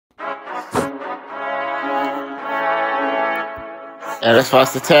Yeah, that's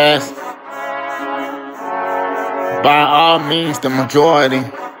what's the task. By all means, the majority.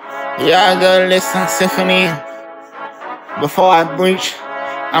 Yeah, I gotta listen symphony. Before I breach,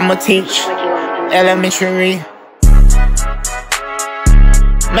 I'ma teach elementary.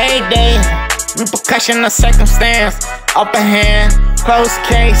 Mayday, repercussion of circumstance. Upper hand, close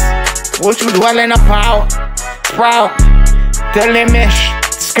case. What you dwelling about? Sprout, delimish,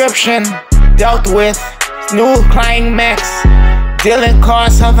 description, dealt with, new climax. Dealing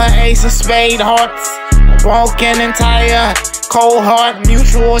cards of an ace of spade hearts. Broken entire, cold heart,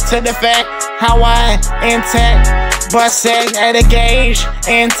 mutual to the fact. How I intact, bust set at a gauge,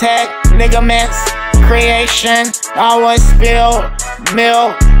 intact ligaments, creation. Always spill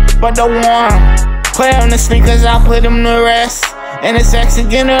milk, but the warm. Clear on the sneakers, I put them to rest. And it's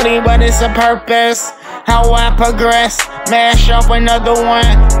accidentally, but it's a purpose. How I progress, mash up another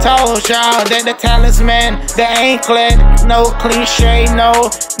one. Told y'all that the talisman, the anklet, no cliche,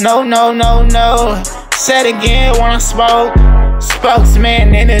 no. Said again when I spoke,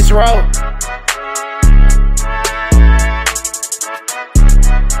 spokesman in his rope.